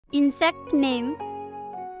Insect name,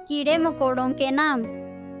 कीड़े मकोड़ों के नाम।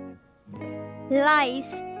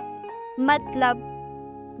 लाइस मतलब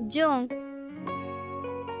जोंक।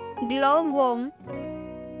 ग्लोववॉर्म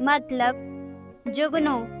मतलब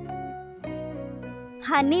जुगनू।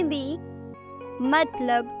 हनी बी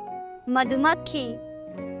मतलब मधुमक्खी।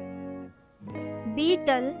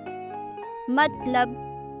 बीटल मतलब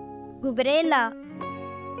गुबरेला।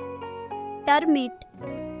 टर्मिट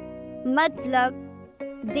मतलब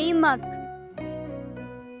दीमक।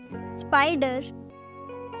 स्पाइडर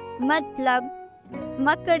मतलब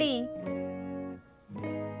मकड़ी।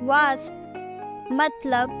 वास्प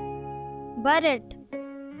मतलब बर्ड।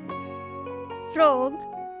 फ्रॉग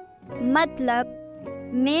मतलब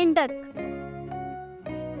मेंढक।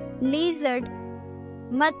 लिजर्ड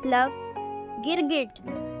मतलब गिरगिट।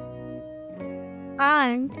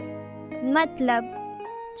 आंट मतलब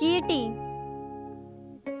चींटी।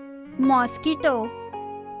 मॉस्किटो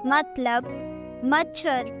मतलब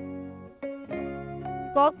मच्छर।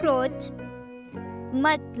 कॉकरोच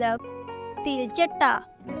मतलब तिलचट्टा।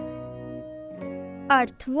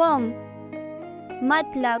 अर्थवर्म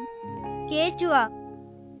मतलब केचुआ।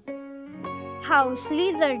 हाउस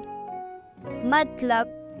लिजर्ड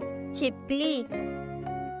मतलब छिपकली।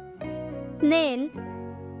 स्नेल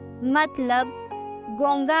मतलब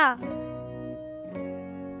घोंघा।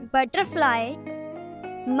 बटरफ्लाई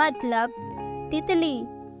मतलब तितली।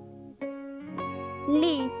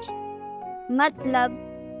 लीच मतलब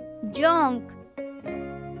जोंक।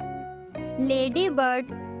 लेडी बर्ड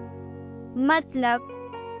मतलब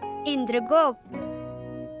इंद्रगोप।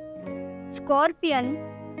 स्कॉर्पियन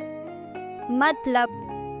मतलब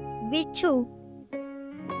बिच्छू।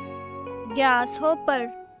 ग्रासहॉपर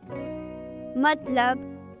मतलब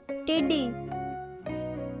टिड्डी।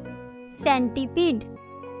 सेंटीपीड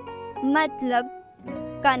मतलब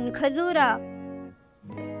कनखजूरा।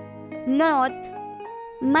 मॉथ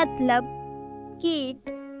मतलब कीट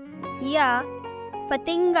या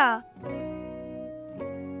पतंगा।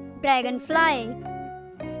 ड्रैगनफ्लाई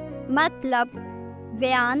मतलब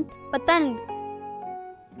व्यांत पतंग।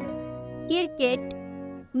 क्रिकेट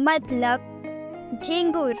मतलब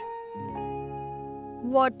झिंगुर।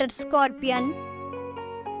 वाटर स्कॉर्पियन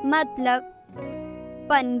मतलब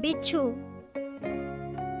पनबिच्छू।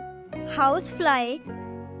 हाउस फ्लाई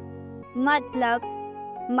मतलब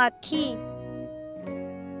मक्खी।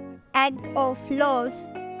 एग ऑफ लॉस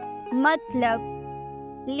मतलब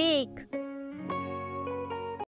लीक।